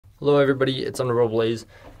Hello everybody, it's on Roblox,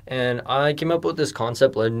 and I came up with this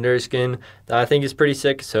concept legendary skin that I think is pretty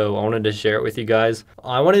sick, so I wanted to share it with you guys.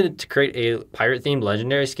 I wanted to create a pirate themed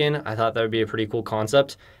legendary skin. I thought that would be a pretty cool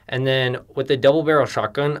concept. And then with the double barrel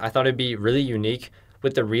shotgun, I thought it'd be really unique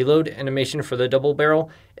with the reload animation for the double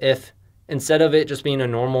barrel. If instead of it just being a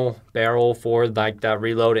normal barrel for like that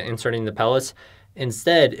reload and inserting the pellets,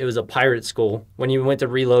 instead, it was a pirate skull. When you went to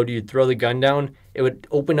reload, you'd throw the gun down, it would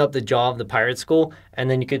open up the jaw of the pirate skull, and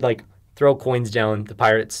then you could like throw coins down the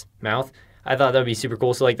pirate's mouth. I thought that would be super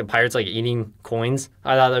cool. So like the pirate's like eating coins.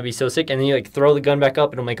 I thought that'd be so sick. And then you like throw the gun back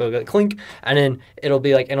up, it'll make like a clink, and then it'll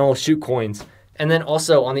be like, and it'll shoot coins. And then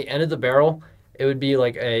also on the end of the barrel, it would be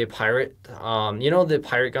like a pirate, you know the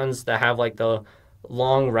pirate guns that have like the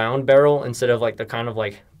long round barrel instead of like the kind of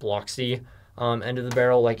like bloxy end of the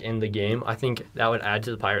barrel like in the game. I think that would add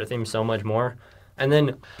to the pirate theme so much more. And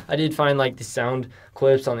then I did find like the sound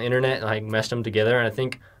clips on the internet and like meshed them together, and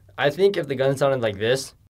I think if the gun sounded like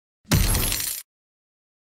this,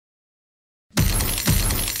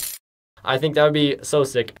 I think that would be so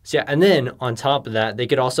sick. So yeah, and then on top of that, they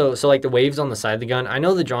could also, so like the waves on the side of the gun, I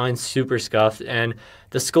know the drawing's super scuffed and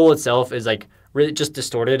the skull itself is like really just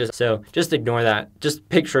distorted, so just ignore that. Just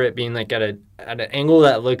picture it being like at an angle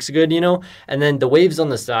that looks good, you know? And then the waves on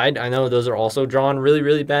the side, I know those are also drawn really,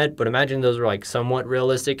 really bad, but imagine those were like somewhat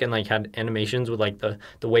realistic and like had animations with like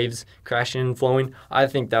the waves crashing and flowing. I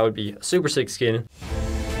think that would be a super sick skin.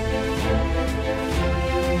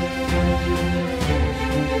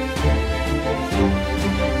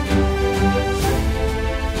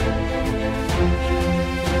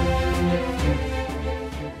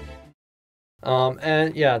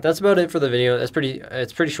 And yeah, that's about it for the video. It's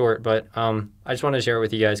pretty short, but I just wanted to share it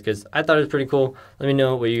with you guys because I thought it was pretty cool. Let me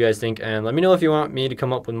know what you guys think, and let me know if you want me to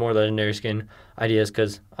come up with more legendary skin ideas,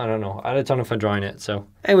 because I don't know, I had a ton of fun drawing it. So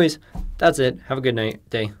anyways, that's it. Have a good night,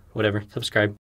 day, whatever. Subscribe.